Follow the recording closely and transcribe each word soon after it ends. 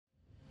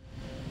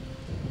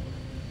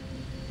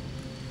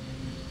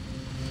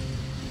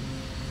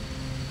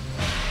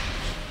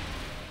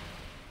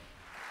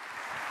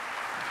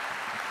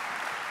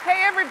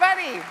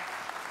everybody.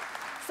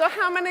 So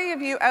how many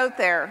of you out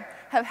there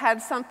have had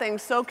something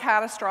so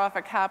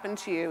catastrophic happen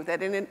to you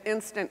that in an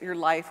instant your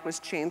life was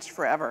changed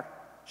forever?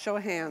 Show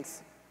of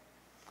hands.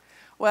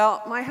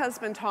 Well, my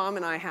husband Tom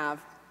and I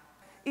have.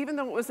 Even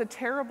though it was a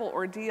terrible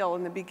ordeal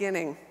in the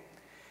beginning,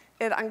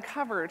 it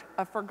uncovered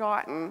a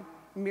forgotten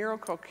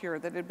miracle cure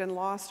that had been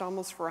lost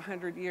almost for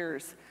 100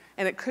 years.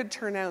 And it could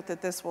turn out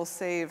that this will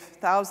save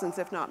thousands,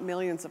 if not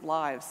millions, of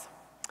lives.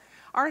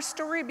 Our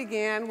story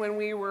began when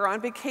we were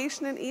on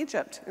vacation in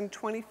Egypt in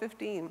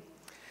 2015.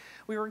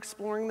 We were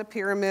exploring the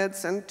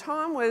pyramids, and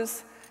Tom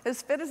was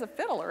as fit as a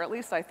fiddle, or at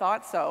least I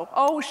thought so.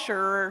 Oh,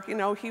 sure, you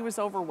know, he was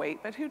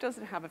overweight, but who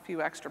doesn't have a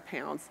few extra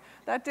pounds?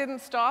 That didn't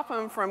stop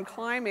him from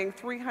climbing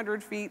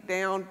 300 feet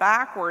down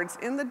backwards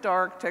in the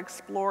dark to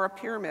explore a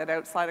pyramid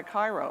outside of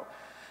Cairo.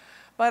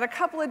 But a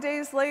couple of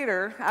days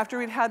later, after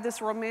we'd had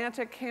this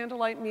romantic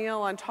candlelight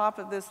meal on top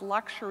of this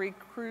luxury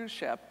cruise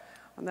ship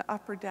on the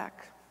upper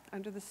deck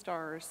under the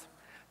stars,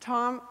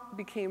 Tom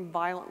became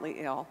violently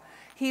ill.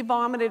 He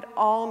vomited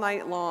all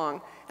night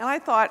long. And I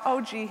thought, oh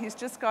gee, he's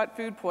just got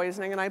food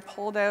poisoning. And I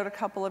pulled out a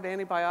couple of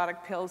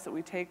antibiotic pills that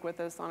we take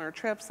with us on our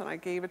trips, and I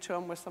gave it to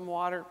him with some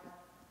water.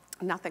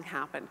 Nothing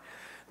happened.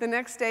 The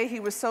next day, he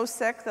was so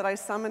sick that I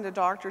summoned a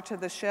doctor to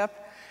the ship.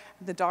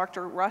 The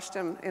doctor rushed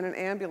him in an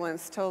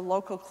ambulance to a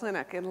local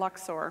clinic in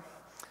Luxor,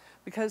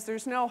 because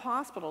there's no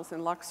hospitals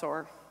in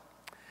Luxor.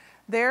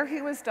 There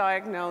he was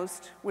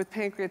diagnosed with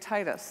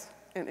pancreatitis,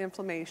 and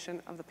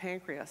inflammation of the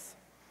pancreas.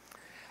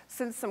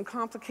 Since some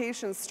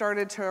complications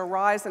started to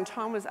arise and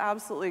Tom was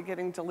absolutely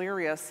getting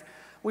delirious,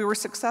 we were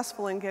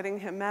successful in getting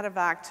him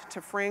medevaced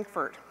to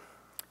Frankfurt,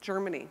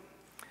 Germany.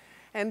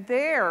 And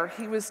there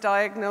he was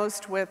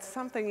diagnosed with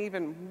something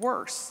even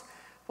worse.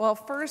 Well,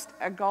 first,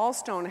 a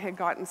gallstone had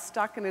gotten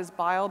stuck in his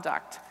bile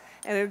duct,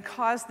 and it had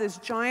caused this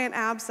giant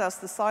abscess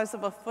the size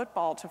of a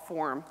football to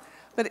form.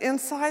 But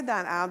inside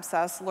that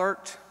abscess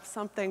lurked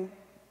something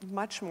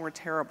much more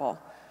terrible.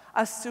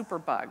 A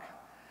superbug,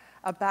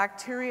 a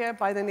bacteria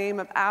by the name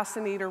of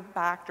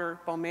Acinetobacter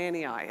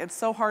baumannii. It's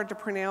so hard to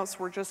pronounce,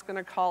 we're just going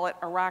to call it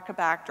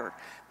Arachibacter.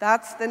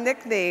 That's the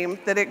nickname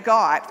that it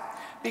got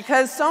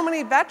because so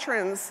many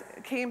veterans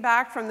came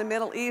back from the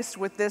Middle East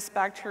with this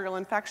bacterial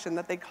infection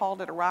that they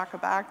called it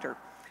Arachibacter.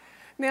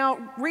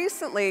 Now,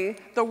 recently,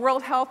 the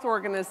World Health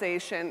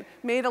Organization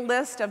made a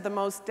list of the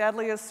most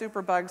deadliest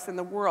superbugs in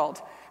the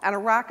world, and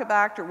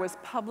Arachibacter was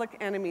public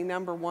enemy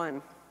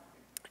 #1.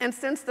 And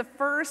since the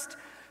first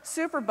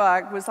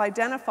superbug was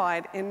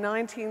identified in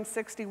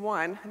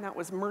 1961, and that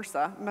was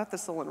MRSA,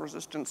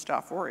 methicillin-resistant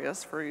Staph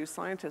aureus, for you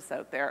scientists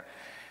out there.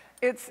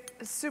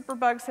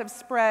 Superbugs have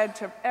spread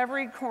to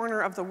every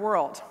corner of the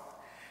world.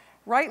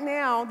 Right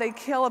now, they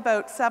kill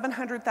about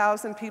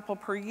 700,000 people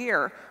per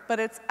year, but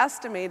it's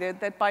estimated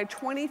that by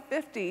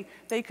 2050,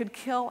 they could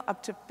kill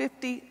up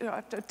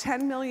to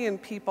 10 million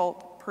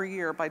people per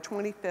year by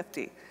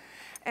 2050.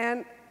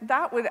 And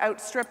that would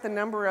outstrip the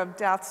number of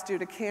deaths due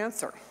to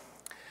cancer.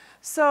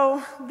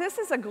 So this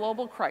is a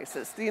global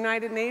crisis. The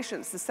United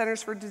Nations, the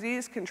Centers for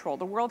Disease Control,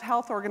 the World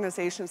Health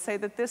Organization say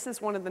that this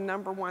is one of the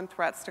 #1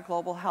 threats to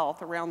global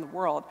health around the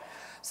world.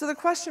 So the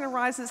question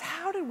arises,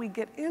 how did we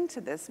get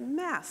into this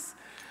mess?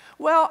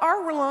 Well,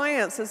 our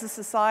reliance as a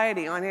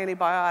society on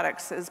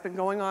antibiotics has been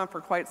going on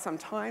for quite some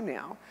time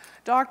now.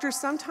 Doctors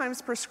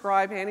sometimes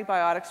prescribe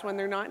antibiotics when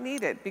they're not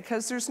needed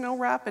because there's no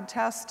rapid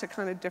test to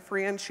kind of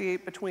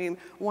differentiate between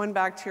one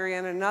bacteria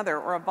and another,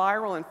 or a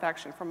viral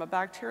infection from a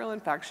bacterial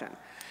infection.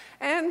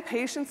 And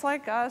patients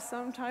like us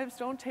sometimes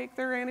don't take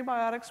their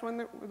antibiotics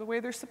the way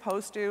they're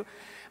supposed to.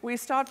 We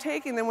stop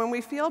taking them when we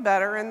feel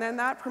better, and then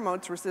that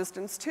promotes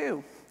resistance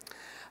too.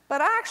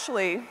 But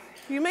actually,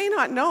 you may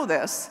not know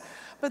this,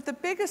 but the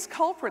biggest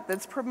culprit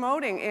that's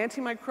promoting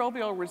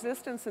antimicrobial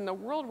resistance in the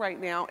world right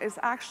now is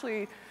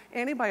actually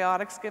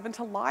antibiotics given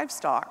to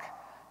livestock.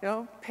 You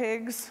know,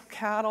 pigs,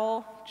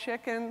 cattle,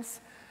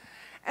 chickens.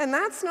 And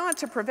that's not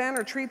to prevent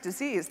or treat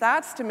disease,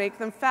 that's to make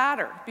them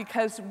fatter,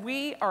 because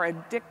we are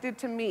addicted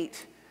to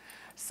meat.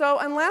 So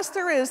unless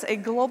there is a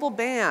global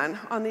ban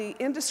on the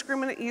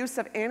indiscriminate use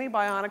of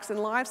antibiotics in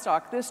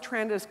livestock, this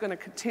trend is going to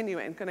continue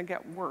and going to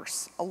get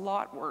worse, a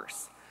lot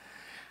worse.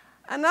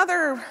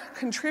 Another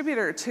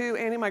contributor to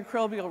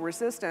antimicrobial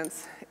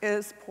resistance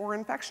is poor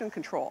infection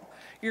control.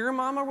 Your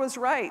mama was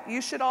right.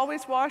 You should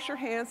always wash your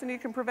hands, and you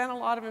can prevent a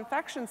lot of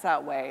infections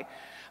that way.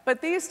 But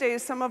these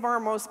days, some of our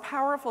most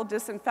powerful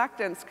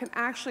disinfectants can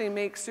actually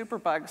make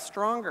superbugs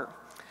stronger.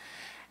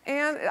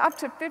 And up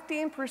to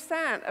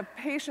 15% of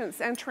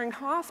patients entering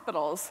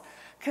hospitals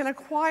can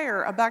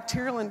acquire a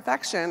bacterial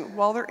infection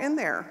while they're in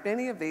there.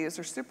 Many of these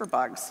are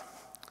superbugs.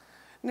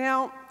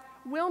 Now,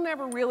 we'll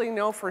never really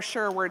know for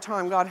sure where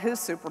Tom got his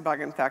superbug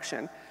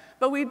infection,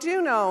 but we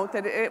do know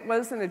that it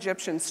was an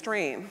Egyptian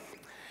strain.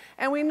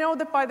 And we know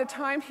that by the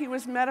time he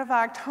was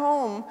medevaced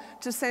home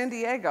to San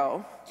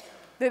Diego,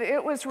 that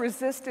it was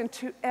resistant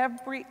to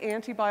every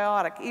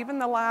antibiotic, even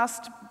the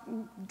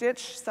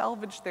last-ditch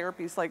salvage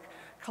therapies like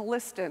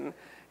colistin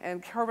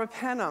and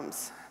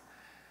carbapenems.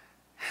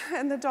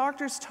 And the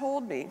doctors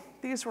told me,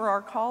 these were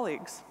our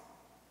colleagues,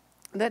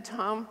 that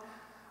Tom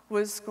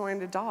was going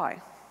to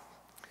die.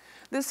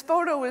 This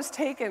photo was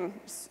taken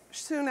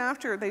soon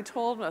after they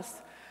told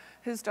us,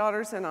 his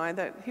daughters and I,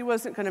 that he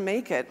wasn't going to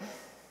make it.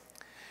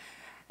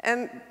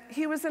 And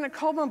he was in a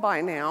coma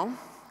by now.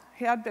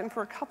 He had been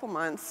for a couple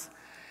months.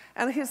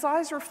 And his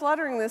eyes were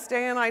fluttering this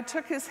day, and I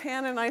took his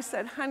hand and I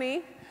said,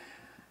 honey,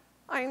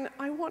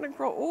 I want to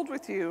grow old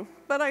with you,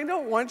 but I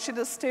don't want you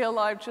to stay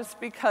alive just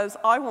because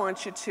I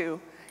want you to.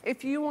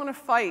 If you want to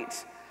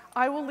fight,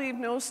 I will leave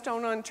no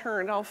stone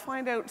unturned. I'll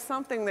find out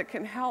something that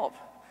can help.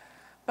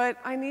 But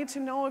I need to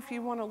know if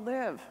you want to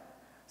live.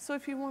 So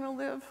if you want to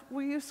live,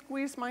 will you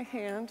squeeze my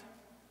hand?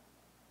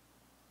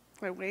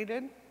 I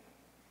waited,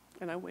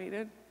 and I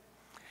waited.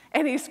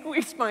 And he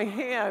squeezed my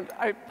hand.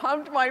 I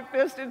pumped my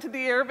fist into the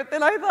air, but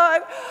then I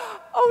thought,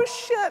 oh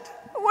shit,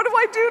 what do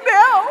I do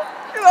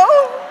now? You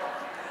know?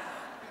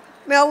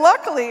 Now,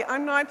 luckily,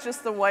 I'm not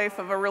just the wife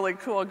of a really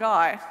cool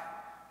guy.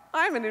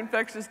 I'm an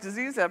infectious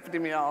disease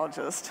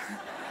epidemiologist.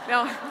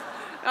 Now,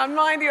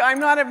 mind you, I'm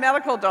not a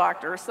medical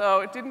doctor, so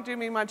it didn't do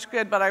me much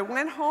good, but I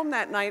went home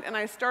that night and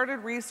I started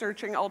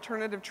researching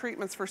alternative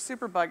treatments for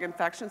superbug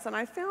infections, and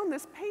I found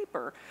this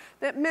paper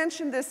that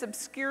mentioned this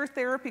obscure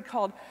therapy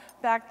called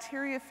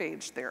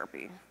bacteriophage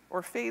therapy,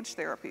 or phage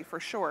therapy for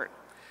short.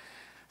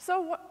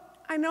 So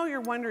I know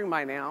you're wondering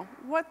by now,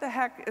 what the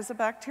heck is a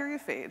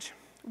bacteriophage?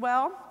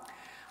 Well,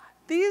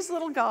 these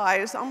little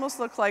guys almost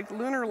look like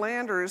lunar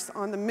landers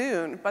on the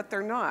moon, but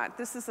they're not.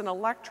 This is an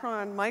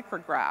electron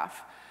micrograph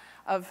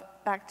of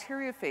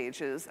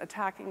bacteriophages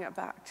attacking a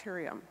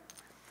bacterium.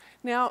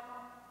 Now,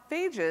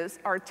 phages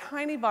are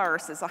tiny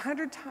viruses,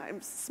 100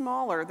 times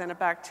smaller than a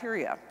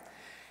bacteria,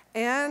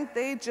 and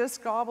they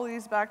just gobble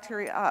these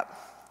bacteria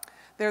up.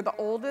 They're the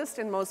oldest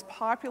and most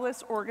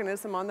populous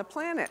organism on the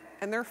planet,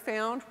 and they're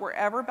found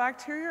wherever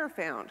bacteria are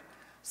found.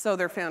 So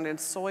they're found in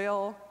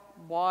soil,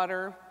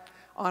 water,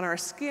 on our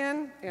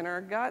skin, in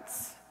our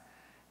guts,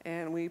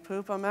 and we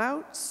poop them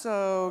out.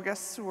 So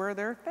guess where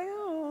they're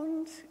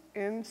found?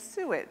 In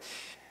sewage.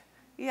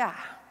 Yeah.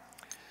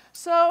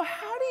 So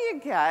how do you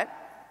get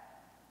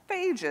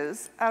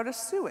phages out of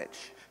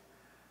sewage?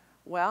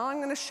 Well, I'm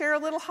going to share a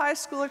little high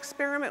school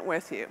experiment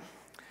with you.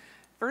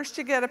 First,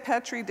 you get a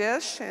Petri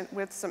dish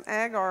with some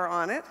agar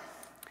on it,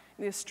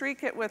 and you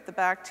streak it with the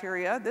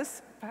bacteria.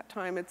 This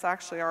time, it's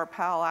actually our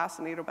pal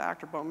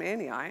Acinetobacter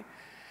baumannii.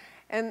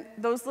 And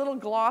those little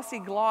glossy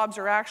globs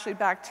are actually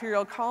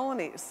bacterial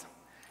colonies.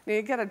 Now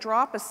you get a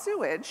drop of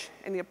sewage,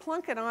 and you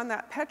plunk it on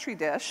that Petri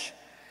dish,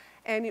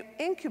 and you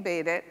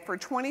incubate it for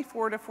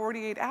 24 to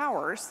 48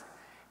 hours,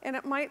 and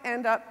it might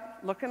end up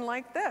looking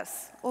like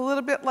this. A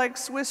little bit like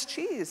Swiss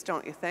cheese,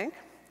 don't you think?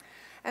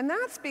 And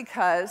that's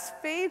because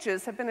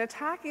phages have been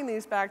attacking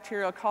these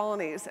bacterial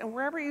colonies, and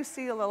wherever you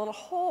see a little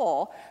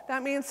hole,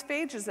 that means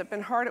phages have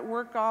been hard at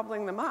work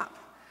gobbling them up.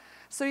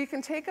 So you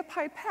can take a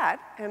pipette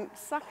and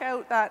suck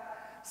out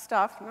that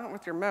stuff, not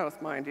with your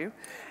mouth, mind you,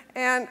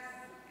 and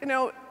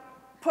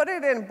put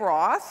it in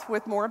broth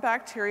with more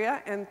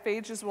bacteria, and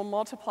phages will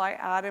multiply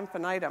ad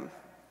infinitum.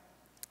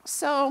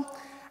 So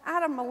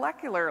at a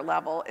molecular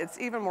level, it's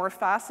even more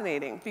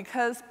fascinating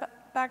because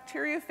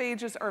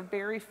bacteriophages are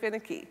very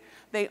finicky.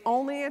 They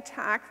only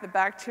attack the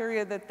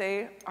bacteria that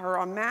they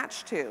are a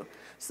match to.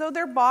 So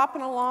they're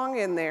bopping along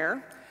in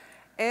there,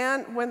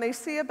 and when they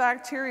see a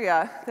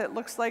bacteria that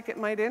looks like it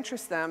might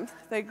interest them,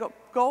 they go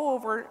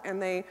over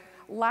and they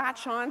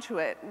latch onto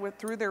it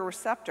through their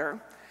receptor,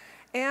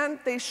 and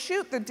they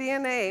shoot the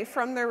DNA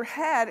from their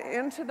head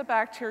into the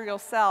bacterial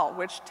cell,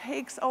 which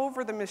takes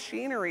over the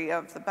machinery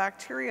of the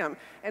bacterium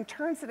and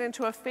turns it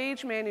into a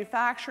phage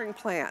manufacturing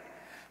plant.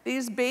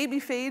 These baby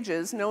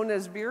phages, known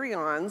as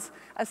virions,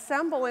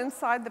 assemble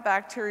inside the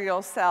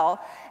bacterial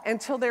cell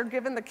until they're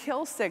given the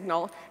kill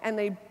signal, and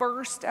they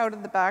burst out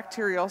of the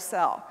bacterial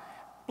cell,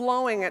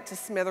 blowing it to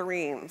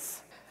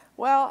smithereens.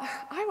 Well,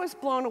 I was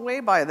blown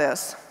away by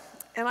this,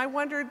 and I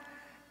wondered,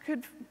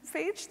 could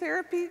phage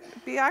therapy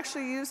be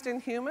actually used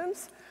in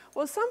humans?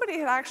 Well, somebody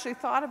had actually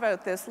thought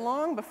about this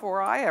long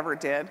before I ever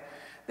did.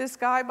 This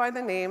guy by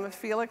the name of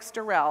Felix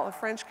Durrell, a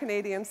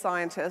French-Canadian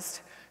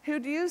scientist,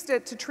 who'd used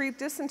it to treat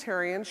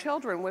dysentery in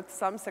children with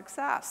some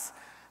success.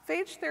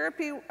 Phage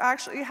therapy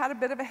actually had a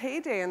bit of a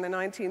heyday in the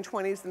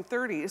 1920s and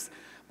 30s,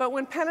 but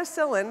when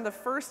penicillin, the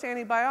first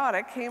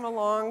antibiotic, came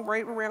along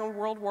right around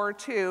World War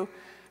II,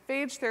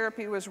 phage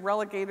therapy was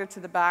relegated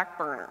to the back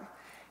burner.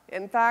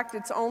 In fact,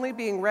 it's only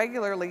being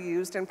regularly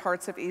used in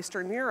parts of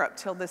Eastern Europe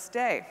till this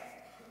day.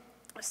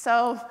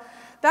 So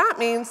that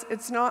means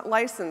it's not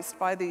licensed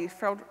by the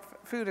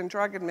Food and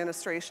Drug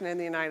Administration in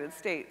the United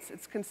States.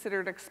 It's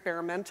considered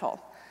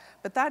experimental.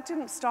 But that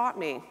didn't stop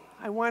me.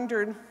 I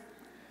wondered,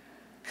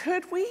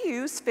 could we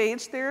use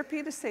phage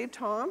therapy to save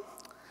Tom?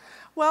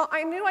 Well,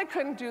 I knew I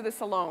couldn't do this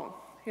alone.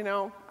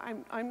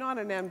 I'm not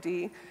an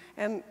MD,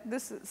 and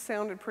this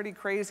sounded pretty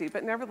crazy,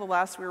 but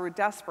nevertheless, we were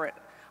desperate.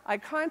 I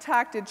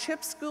contacted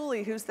Chip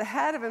Schooley, who's the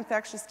head of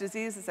infectious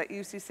diseases at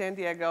UC San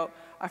Diego,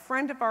 a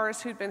friend of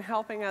ours who'd been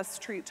helping us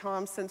treat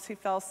Tom since he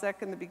fell sick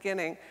in the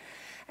beginning.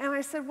 And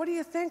I said, what do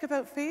you think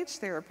about phage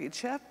therapy,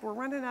 Chip? We're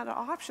running out of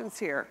options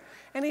here.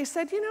 And he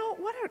said, you know,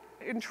 what an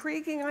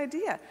intriguing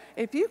idea.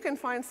 If you can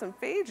find some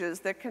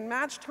phages that can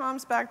match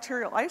Tom's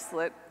bacterial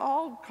isolate,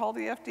 I'll call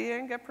the FDA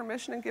and get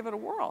permission and give it a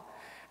whirl.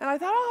 And I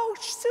thought, oh,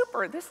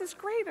 super, this is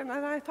great. And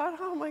then I thought,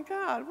 oh my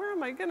God, where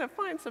am I gonna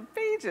find some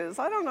phages?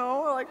 I don't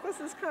know, like this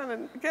is kind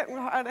of getting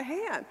out of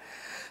hand.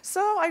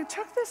 So I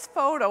took this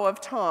photo of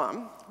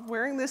Tom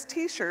wearing this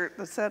t-shirt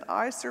that said,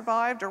 I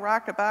survived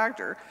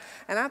Iraqibacter.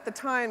 And at the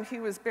time, he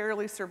was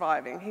barely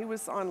surviving. He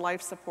was on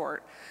life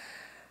support.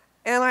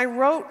 And I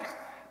wrote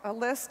a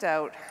list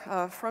out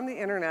from the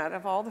internet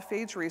of all the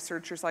phage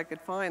researchers I could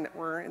find that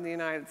were in the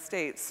United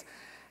States.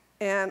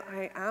 And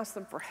I asked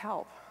them for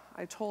help.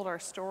 I told our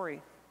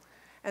story.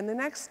 And the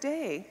next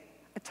day,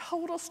 a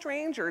total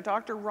stranger,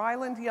 Dr.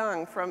 Ryland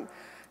Young from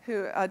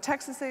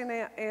Texas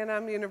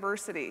A&M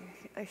University,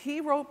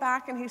 he wrote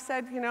back and he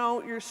said, you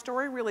know, your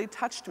story really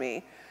touched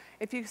me.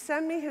 If you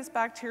send me his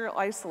bacterial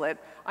isolate,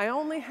 I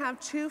only have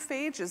 2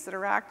 phages that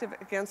are active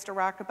against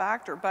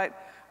Iraqibacter,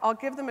 but I'll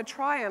give them a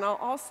try and I'll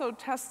also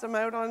test them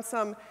out on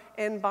some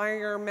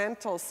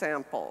environmental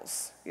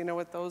samples. You know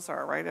what those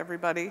are, right,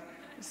 everybody?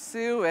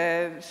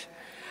 Sewage.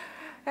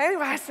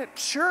 Anyway, I said,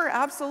 sure,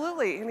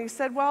 absolutely. And he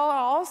said, well,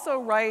 I'll also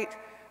write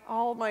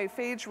all my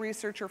phage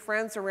researcher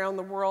friends around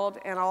the world,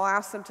 and I'll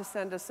ask them to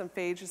send us some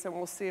phages, and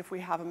we'll see if we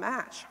have a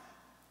match.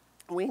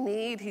 We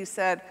need, he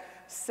said,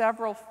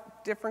 several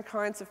different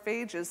kinds of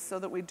phages so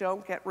that we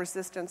don't get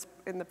resistance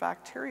in the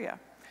bacteria.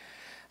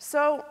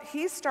 So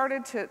he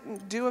started to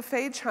do a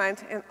phage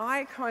hunt, and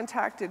I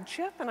contacted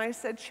Chip, and I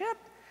said, Chip,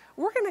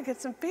 we're going to get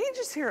some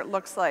phages here, it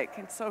looks like.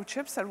 And so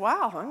Chip said,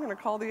 wow, I'm going to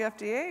call the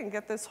FDA and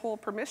get this whole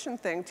permission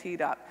thing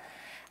teed up.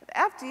 The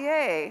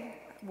FDA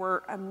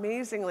were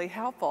amazingly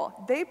helpful.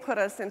 They put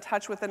us in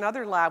touch with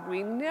another lab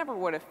we never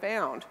would have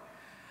found.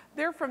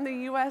 They're from the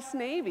US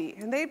Navy,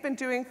 and they've been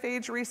doing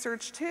phage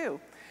research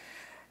too.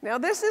 Now,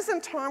 this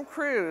isn't Tom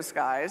Cruise,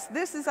 guys.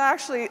 This is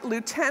actually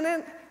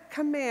Lieutenant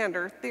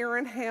Commander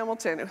Theron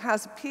Hamilton, who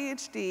has a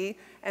PhD,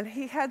 and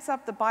he heads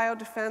up the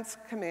Biodefense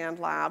Command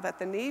Lab at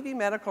the Navy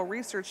Medical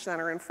Research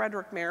Center in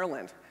Frederick,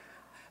 Maryland.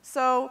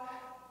 So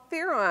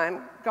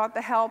Theron got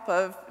the help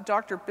of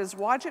Dr.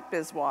 Biswajit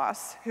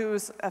Biswas,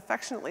 who's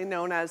affectionately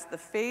known as the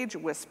phage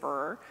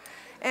whisperer.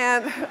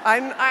 And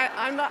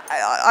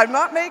I'm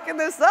not making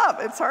this up.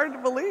 It's hard to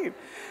believe.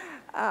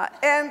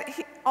 And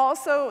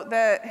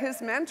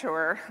his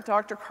mentor,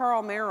 Dr.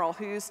 Carl Merrill,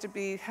 who used to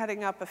be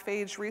heading up a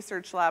phage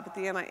research lab at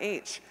the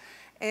NIH,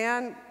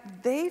 and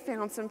they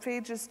found some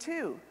phages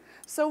too.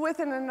 So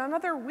within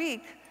another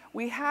week,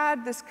 we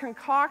had this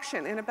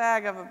concoction in a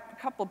bag of a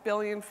couple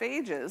billion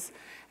phages,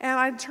 and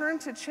I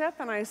turned to Chip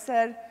and I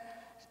said,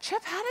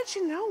 Chip, how did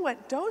you know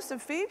what dose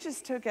of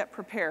phages to get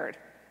prepared?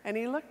 And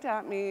he looked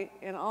at me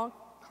in all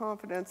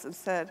confidence and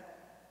said,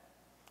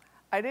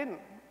 I didn't.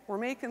 We're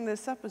making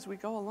this up as we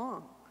go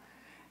along.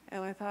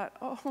 And I thought,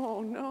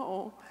 oh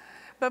no.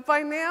 But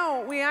by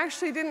now, we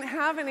actually didn't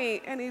have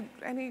any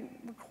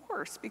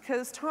recourse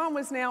because Tom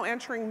was now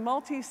entering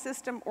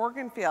multi-system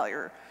organ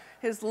failure.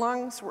 His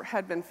lungs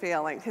had been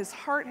failing, his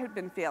heart had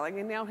been failing,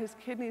 and now his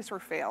kidneys were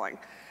failing.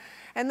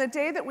 And the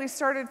day that we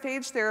started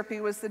phage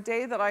therapy was the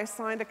day that I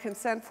signed a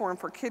consent form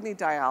for kidney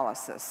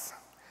dialysis.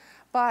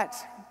 But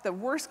the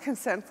worst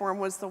consent form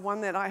was the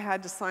one that I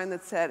had to sign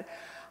that said,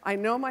 I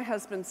know my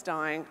husband's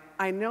dying.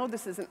 I know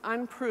this is an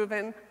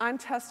unproven,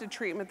 untested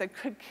treatment that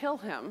could kill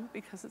him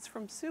because it's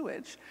from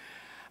sewage,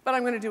 but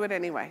I'm going to do it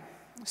anyway.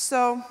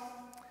 So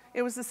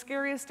it was the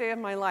scariest day of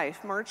my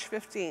life, March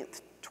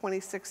 15th,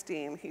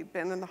 2016. He'd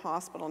been in the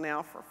hospital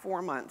now for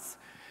 4 months.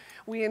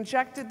 We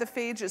injected the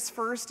phages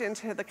first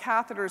into the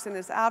catheters in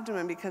his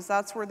abdomen because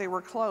that's where they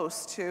were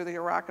close to the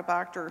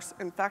Iraqibacter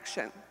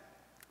infection.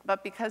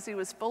 But because he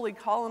was fully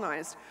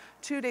colonized,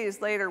 2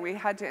 days later, we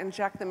had to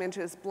inject them into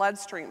his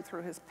bloodstream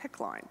through his PICC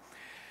line.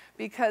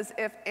 Because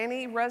if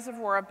any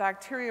reservoir of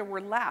bacteria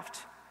were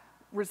left,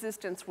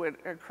 resistance would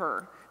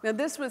occur. Now,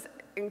 this was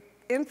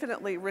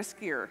infinitely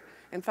riskier.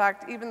 In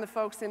fact, even the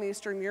folks in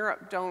Eastern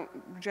Europe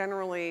don't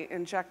generally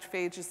inject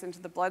phages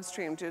into the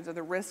bloodstream due to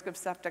the risk of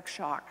septic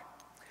shock.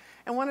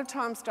 And one of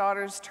Tom's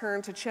daughters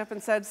turned to Chip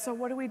and said, so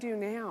what do we do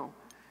now?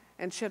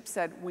 And Chip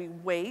said, we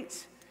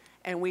wait,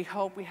 and we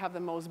hope we have the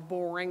most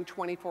boring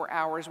 24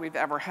 hours we've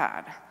ever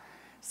had.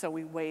 So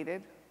we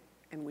waited,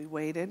 and we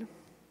waited.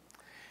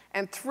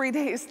 And 3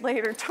 days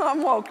later,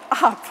 Tom woke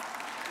up.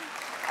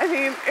 I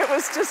mean, it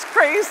was just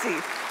crazy.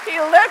 He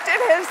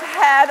lifted his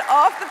head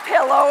off the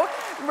pillow,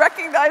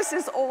 recognized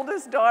his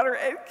oldest daughter,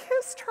 and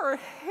kissed her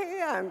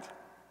hand.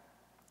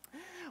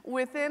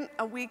 Within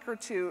a week or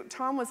two,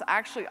 Tom was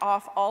actually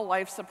off all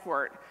life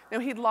support. Now,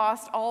 he'd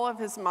lost all of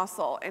his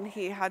muscle, and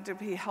he had to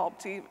be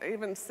helped to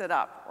even sit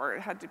up, or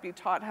had to be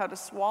taught how to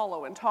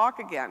swallow and talk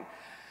again.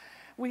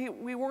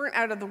 We weren't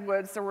out of the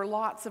woods. There were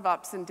lots of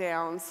ups and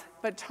downs.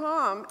 But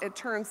Tom, it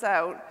turns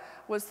out,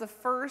 was the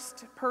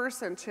first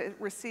person to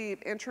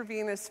receive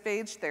intravenous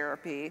phage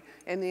therapy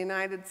in the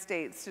United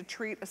States to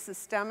treat a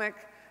systemic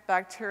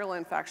bacterial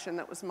infection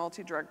that was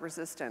multi-drug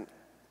resistant.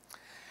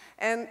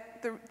 And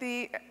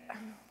the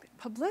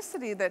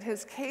publicity that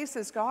his case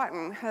has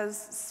gotten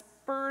has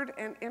spurred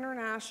an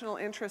international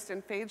interest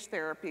in phage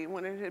therapy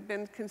when it had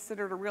been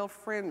considered a real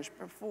fringe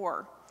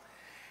before.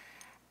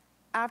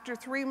 After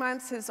 3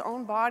 months, his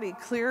own body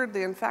cleared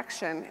the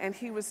infection, and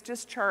he was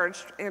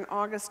discharged in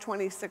August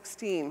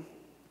 2016,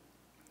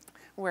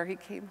 where he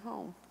came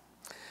home.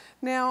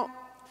 Now,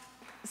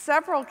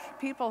 several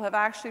people have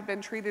actually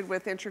been treated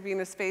with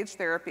intravenous phage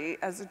therapy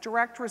as a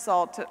direct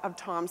result of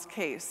Tom's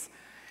case.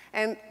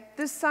 And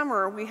this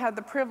summer, we had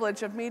the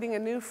privilege of meeting a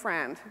new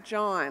friend,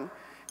 John,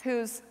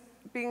 who's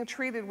being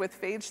treated with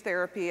phage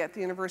therapy at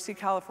the University of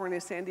California,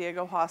 San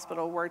Diego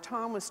Hospital, where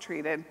Tom was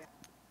treated.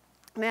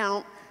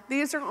 Now,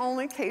 these are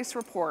only case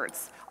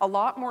reports. A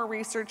lot more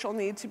research will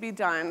need to be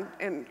done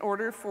in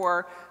order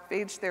for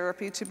phage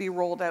therapy to be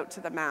rolled out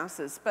to the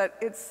masses, but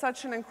it's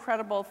such an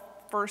incredible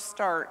first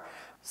start.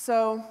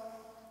 So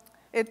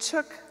it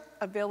took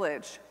a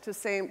village to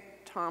save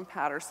Tom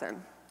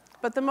Patterson.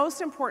 But the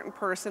most important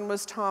person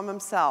was Tom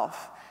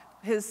himself.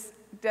 His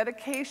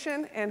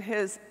dedication and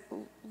his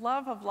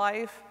love of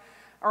life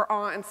are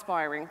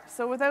awe-inspiring.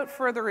 So without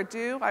further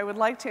ado, I would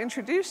like to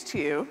introduce to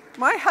you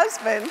my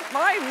husband,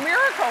 my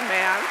miracle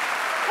man,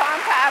 Tom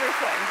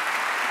Patterson.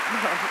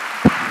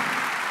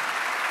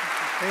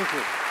 Thank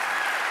you.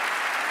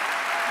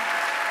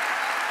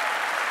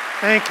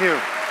 Thank you.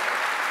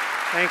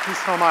 Thank you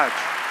so much.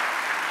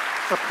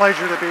 It's a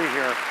pleasure to be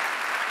here.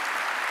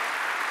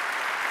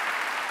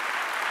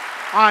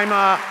 I'm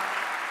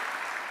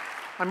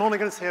only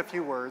going to say a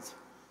few words.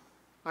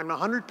 I'm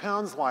 100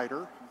 pounds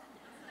lighter.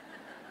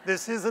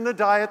 This isn't a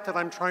diet that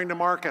I'm trying to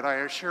market, I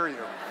assure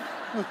you.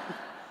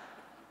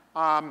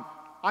 I'm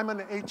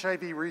an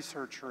HIV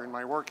researcher in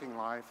my working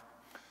life,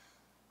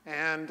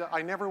 and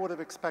I never would have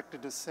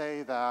expected to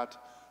say that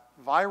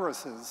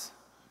viruses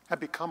have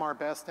become our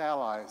best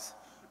allies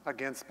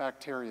against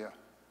bacteria.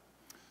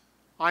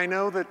 I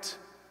know that,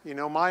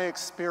 my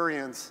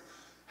experience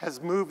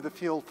has moved the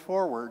field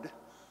forward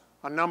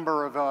a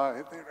number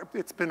of,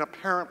 it's been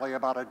apparently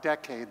about a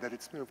decade that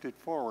it's moved it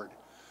forward.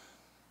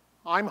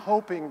 I'm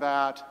hoping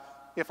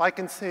that if I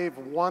can save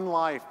one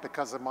life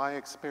because of my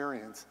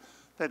experience,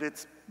 that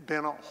it's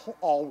been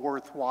all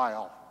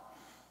worthwhile.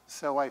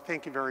 So I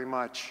thank you very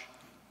much.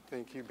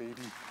 Thank you,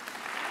 baby.